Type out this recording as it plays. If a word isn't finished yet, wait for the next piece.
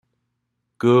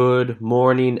Good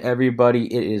morning, everybody.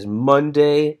 It is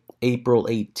Monday, April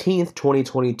 18th,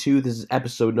 2022. This is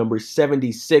episode number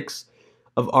 76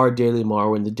 of Our Daily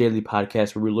Marwen, the daily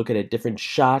podcast where we look at a different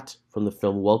shot from the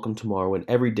film Welcome to Marwen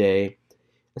every day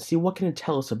and see what can it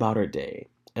tell us about our day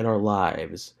and our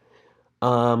lives.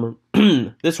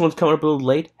 This one's coming up a little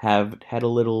late. Have had a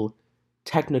little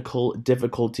technical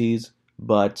difficulties,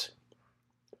 but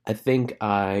I think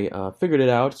I figured it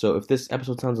out. So if this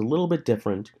episode sounds a little bit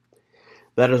different,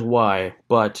 that is why.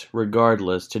 But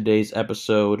regardless, today's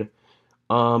episode,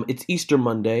 it's Easter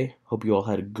Monday. Hope you all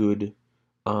had a good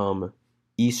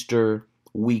Easter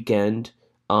weekend.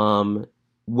 When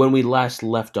we last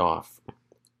left off,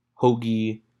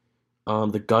 Hoagie,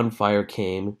 the gunfire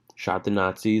came, shot the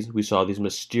Nazis. We saw these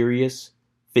mysterious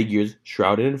figures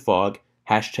shrouded in fog.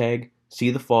 Hashtag see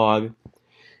the fog.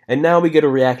 And now we get a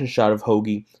reaction shot of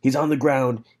Hoagie. He's on the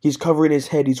ground. He's covering his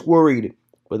head. He's worried.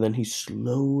 But then he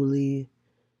slowly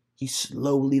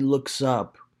looks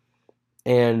up,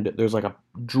 and there's like a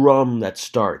drum that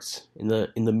starts in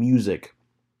the music,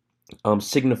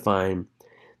 signifying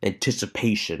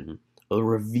anticipation, a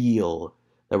reveal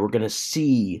that we're gonna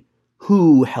see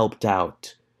who helped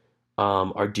out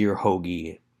our dear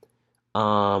Hoagie.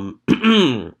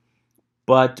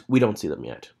 But we don't see them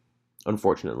yet,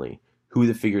 unfortunately, who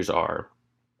the figures are.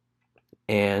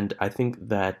 And I think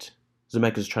that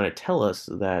Zemeckis is trying to tell us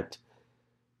that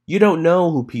you don't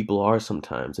know who people are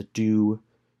sometimes that do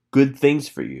good things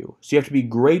for you. So you have to be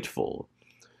grateful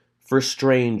for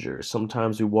strangers.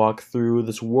 Sometimes we walk through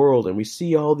this world and we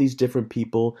see all these different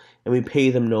people and we pay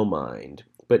them no mind.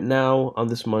 But now, on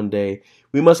this Monday,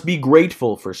 we must be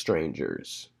grateful for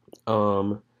strangers.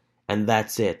 And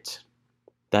that's it.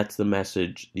 That's the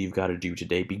message that you've got to do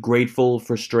today. Be grateful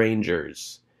for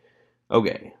strangers.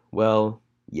 Okay, well,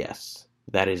 yes,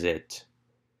 that is it.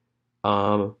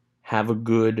 Have a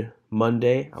good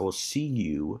Monday. I will see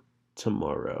you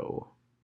tomorrow.